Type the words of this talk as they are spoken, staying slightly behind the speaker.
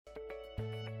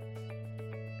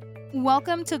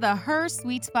Welcome to the Her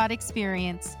Sweet Spot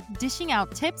Experience, dishing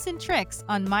out tips and tricks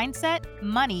on mindset,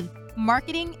 money,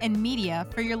 marketing, and media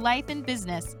for your life and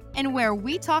business, and where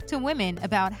we talk to women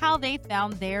about how they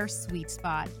found their sweet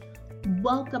spot.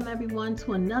 Welcome, everyone,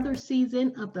 to another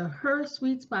season of the Her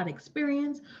Sweet Spot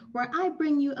Experience, where I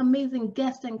bring you amazing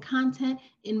guests and content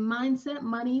in mindset,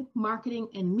 money, marketing,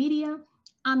 and media.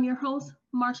 I'm your host,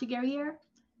 Marcia Guerriere,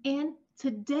 and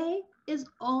today is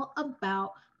all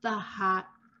about the hot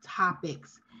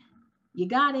topics. You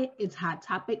got it, it's Hot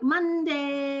Topic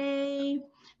Monday.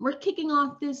 We're kicking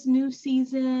off this new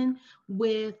season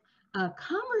with a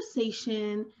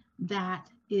conversation that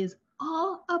is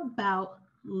all about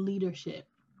leadership.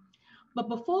 But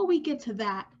before we get to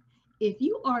that, if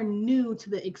you are new to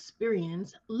the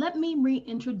experience, let me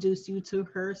reintroduce you to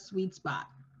Her Sweet Spot.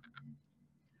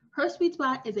 Her Sweet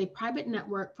Spot is a private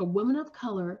network for women of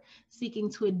color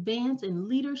seeking to advance in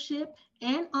leadership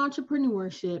and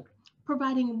entrepreneurship,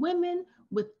 providing women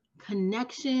with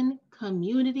connection,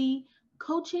 community,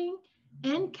 coaching,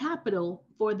 and capital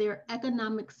for their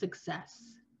economic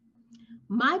success.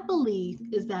 My belief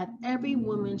is that every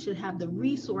woman should have the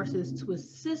resources to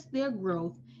assist their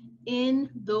growth in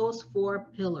those four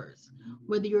pillars.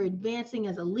 Whether you're advancing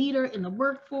as a leader in the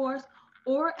workforce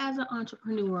or as an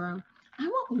entrepreneur, I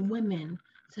want women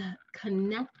to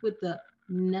connect with the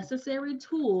necessary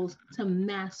tools to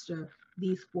master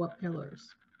these four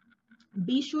pillars.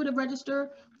 Be sure to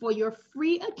register for your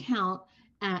free account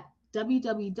at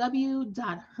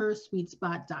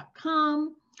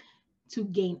www.hersweetspot.com to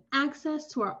gain access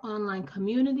to our online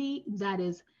community. That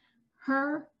is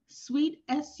her sweet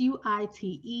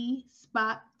SUITE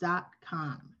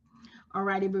spot.com. All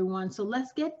right, everyone. So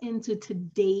let's get into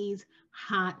today's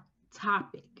hot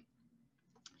topic.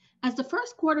 As the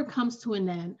first quarter comes to an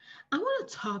end, I want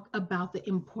to talk about the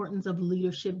importance of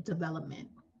leadership development.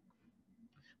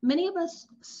 Many of us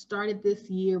started this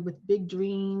year with big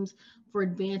dreams for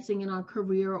advancing in our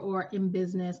career or in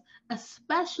business,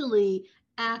 especially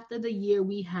after the year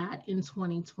we had in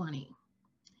 2020.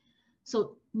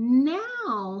 So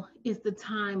now is the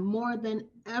time more than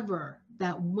ever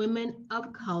that women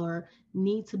of color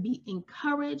need to be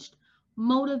encouraged,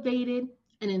 motivated,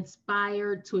 and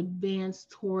inspired to advance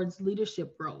towards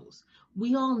leadership roles.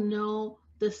 We all know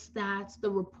the stats,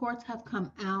 the reports have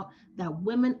come out that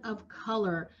women of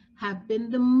color have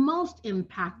been the most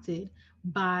impacted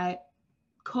by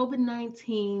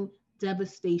COVID-19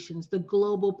 devastations, the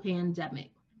global pandemic.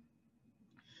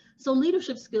 So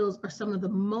leadership skills are some of the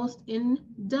most in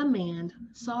demand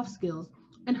soft skills,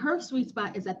 and Her Sweet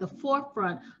Spot is at the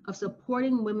forefront of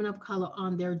supporting women of color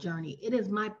on their journey. It is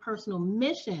my personal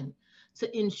mission to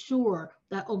ensure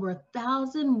that over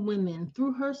 1,000 women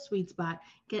through Her Sweet Spot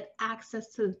get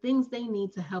access to the things they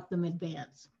need to help them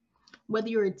advance. Whether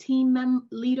you're a team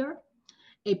leader,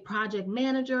 a project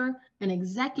manager, an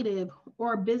executive,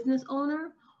 or a business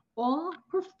owner, all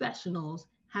professionals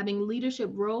having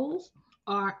leadership roles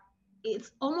are,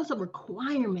 it's almost a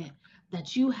requirement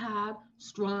that you have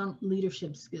strong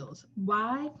leadership skills.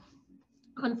 Why?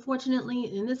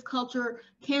 Unfortunately, in this culture,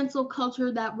 cancel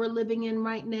culture that we're living in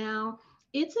right now,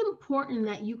 it's important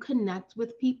that you connect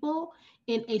with people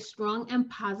in a strong and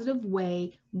positive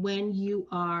way when you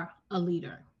are a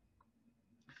leader.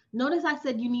 Notice I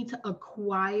said you need to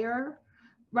acquire,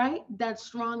 right, that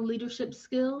strong leadership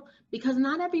skill, because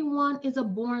not everyone is a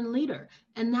born leader,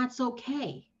 and that's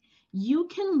okay. You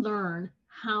can learn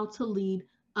how to lead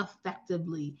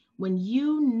effectively when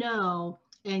you know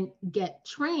and get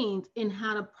trained in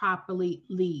how to properly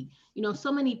lead. You know,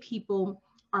 so many people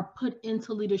are put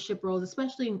into leadership roles,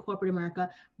 especially in corporate America,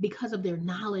 because of their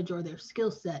knowledge or their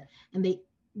skill set, and they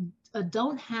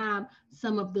don't have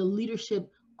some of the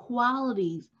leadership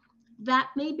qualities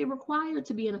that may be required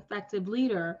to be an effective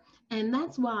leader. And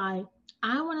that's why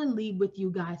I want to leave with you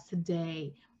guys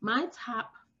today my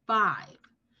top 5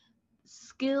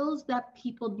 skills that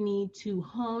people need to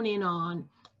hone in on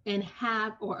and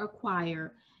have or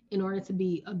acquire in order to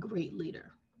be a great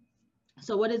leader.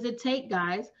 So what does it take,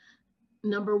 guys?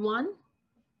 Number 1,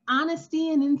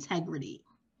 honesty and integrity.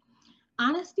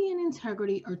 Honesty and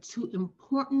integrity are 2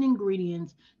 important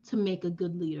ingredients to make a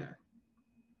good leader.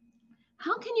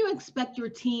 How can you expect your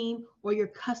team or your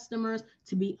customers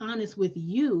to be honest with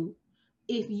you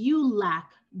if you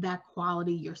lack that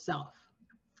quality yourself?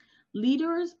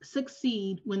 Leaders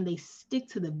succeed when they stick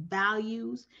to the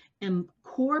values and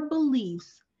core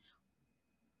beliefs.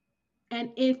 And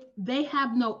if they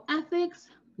have no ethics,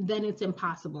 then it's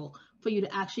impossible for you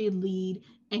to actually lead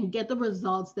and get the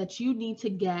results that you need to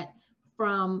get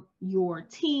from your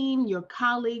team, your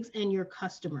colleagues, and your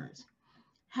customers.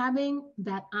 Having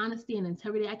that honesty and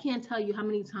integrity. I can't tell you how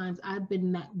many times I've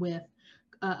been met with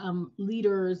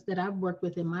leaders that I've worked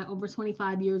with in my over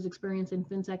 25 years experience in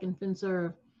FinTech and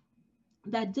FinServe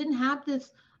that didn't have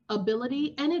this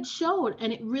ability, and it showed,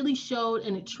 and it really showed,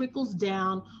 and it trickles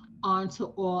down onto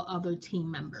all other team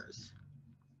members.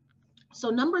 So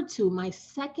number two, my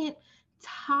second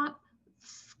top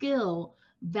skill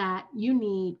that you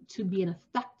need to be an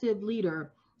effective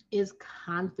leader is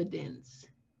confidence.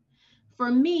 For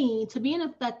me, to be an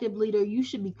effective leader, you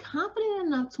should be confident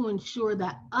enough to ensure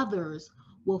that others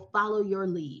will follow your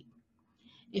lead.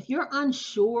 If you're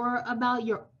unsure about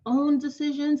your own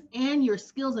decisions and your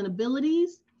skills and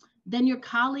abilities, then your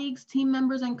colleagues, team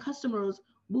members, and customers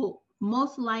will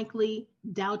most likely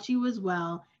doubt you as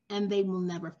well, and they will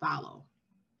never follow.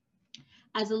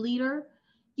 As a leader,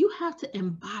 you have to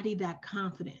embody that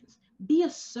confidence. Be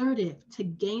assertive to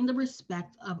gain the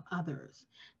respect of others.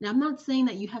 Now, I'm not saying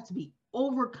that you have to be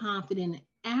overconfident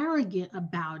and arrogant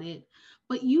about it,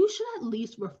 but you should at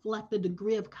least reflect the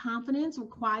degree of confidence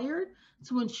required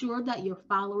to ensure that your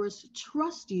followers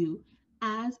trust you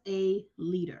as a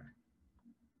leader.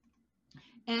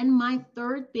 And my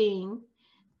third thing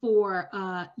for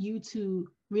you to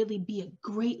really be a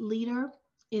great leader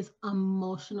is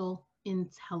emotional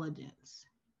intelligence.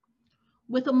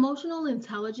 With emotional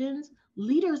intelligence,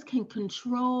 leaders can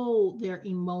control their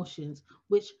emotions,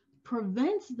 which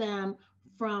prevents them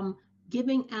from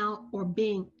giving out or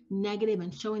being negative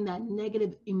and showing that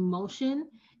negative emotion,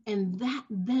 and that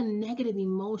then negative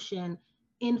emotion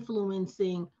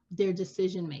influencing their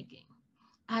decision making.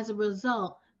 As a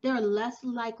result, they're less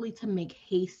likely to make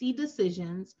hasty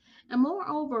decisions. And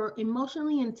moreover,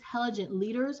 emotionally intelligent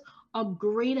leaders are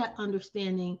great at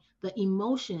understanding the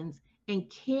emotions and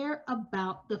care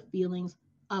about the feelings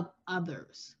of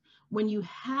others. When you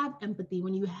have empathy,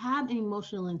 when you have an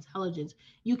emotional intelligence,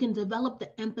 you can develop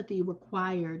the empathy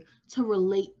required to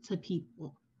relate to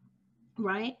people,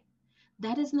 right?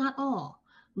 That is not all.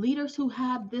 Leaders who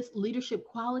have this leadership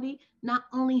quality not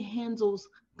only handles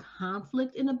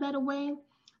conflict in a better way,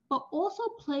 but also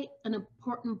play an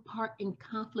important part in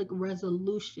conflict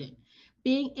resolution,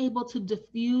 being able to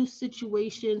diffuse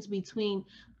situations between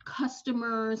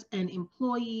customers and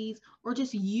employees, or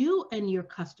just you and your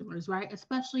customers, right?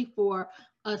 Especially for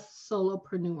us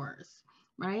solopreneurs,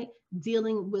 right?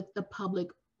 Dealing with the public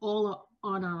all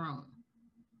on our own.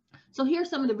 So here's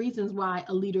some of the reasons why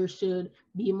a leader should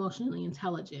be emotionally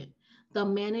intelligent. They'll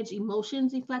manage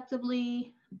emotions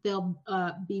effectively. They'll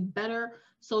be better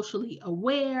socially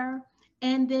aware,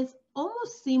 and there's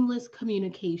almost seamless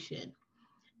communication.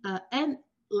 And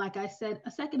like I said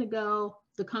a second ago,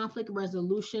 the conflict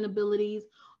resolution abilities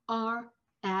are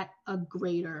at a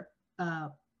greater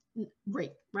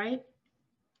rate, right?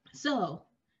 So,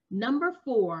 number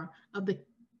four of the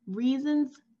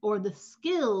reasons or the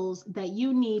skills that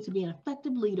you need to be an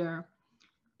effective leader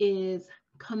is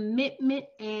commitment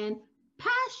and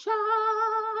passion.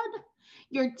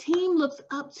 Your team looks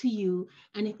up to you,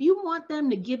 and if you want them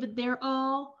to give it their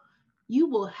all, you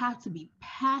will have to be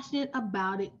passionate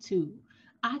about it too.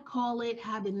 I call it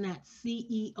having that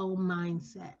CEO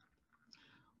mindset.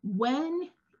 When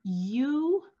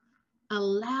you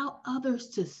allow others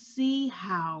to see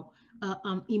how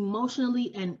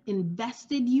emotionally and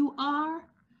invested you are,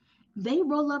 they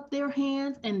roll up their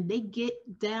hands and they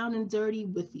get down and dirty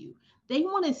with you. They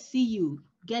want to see you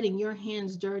getting your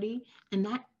hands dirty, and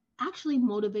that actually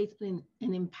motivates and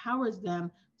empowers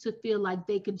them to feel like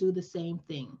they could do the same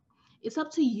thing. It's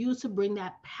up to you to bring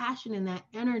that passion and that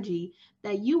energy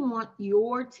that you want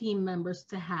your team members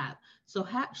to have. So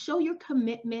show your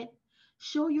commitment,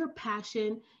 show your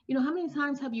passion. You know, how many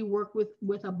times have you worked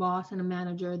with a boss and a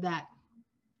manager that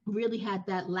really had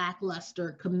that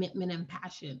lackluster commitment and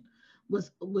passion,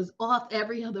 was off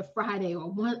every other Friday,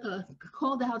 or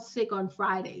called out sick on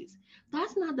Fridays?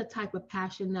 That's not the type of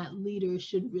passion that leaders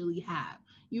should really have.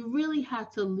 You really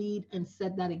have to lead and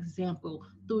set that example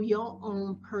through your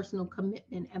own personal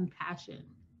commitment and passion.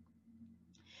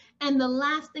 And the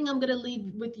last thing I'm going to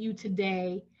leave with you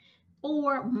today,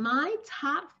 for my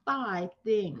top 5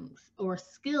 things or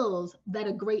skills that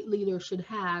a great leader should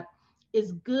have,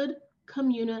 is good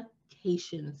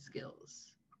communication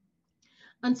skills.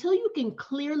 Until you can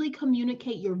clearly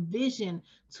communicate your vision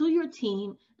to your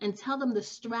team and tell them the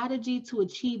strategy to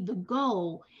achieve the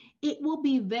goal, it will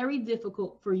be very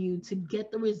difficult for you to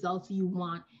get the results you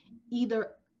want,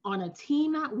 either on a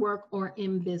team at work or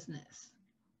in business.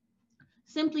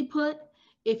 Simply put,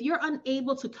 if you're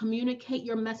unable to communicate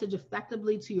your message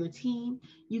effectively to your team,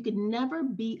 you can never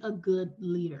be a good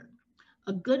leader.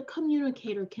 A good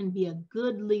communicator can be a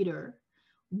good leader.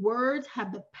 Words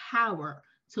have the power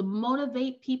to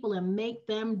motivate people and make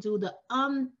them do the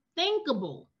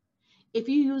unthinkable. If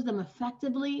you use them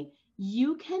effectively,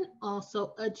 you can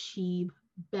also achieve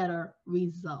better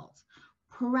results.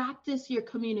 Practice your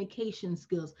communication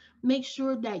skills. Make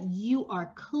sure that you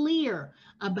are clear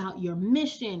about your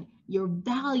mission, your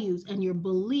values, and your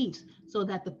beliefs so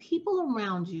that the people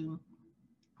around you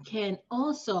can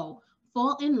also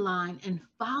fall in line and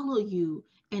follow you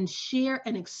and share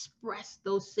and express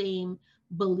those same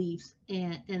beliefs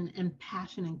and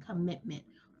passion and commitment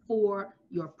for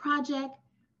your project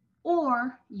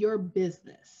or your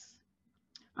business.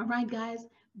 All right, guys,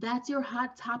 that's your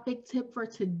hot topic tip for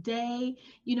today.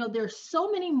 There's so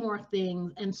many more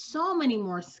things and so many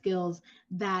more skills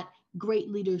that great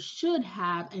leaders should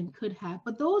have and could have,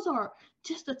 but those are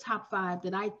just the top 5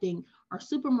 that I think are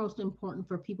super most important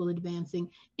for people advancing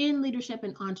in leadership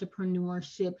and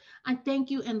entrepreneurship. I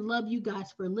thank you and love you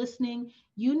guys for listening.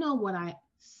 You know what I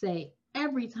say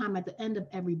every time at the end of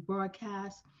every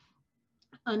broadcast.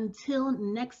 Until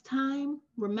next time,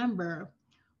 remember,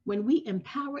 when we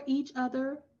empower each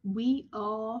other, we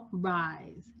all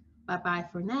rise. Bye-bye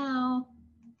for now.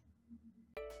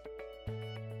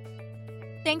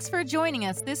 Thanks for joining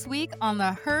us this week on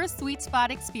the Her Sweet Spot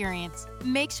Experience.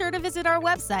 Make sure to visit our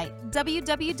website,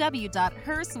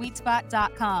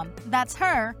 www.hersweetspot.com. That's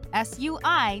her,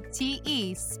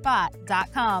 SUITE,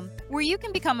 spot.com, where you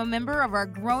can become a member of our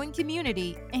growing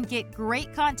community and get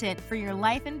great content for your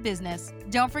life and business.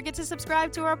 Don't forget to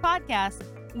subscribe to our podcast.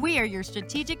 We are your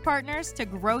strategic partners to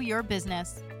grow your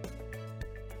business.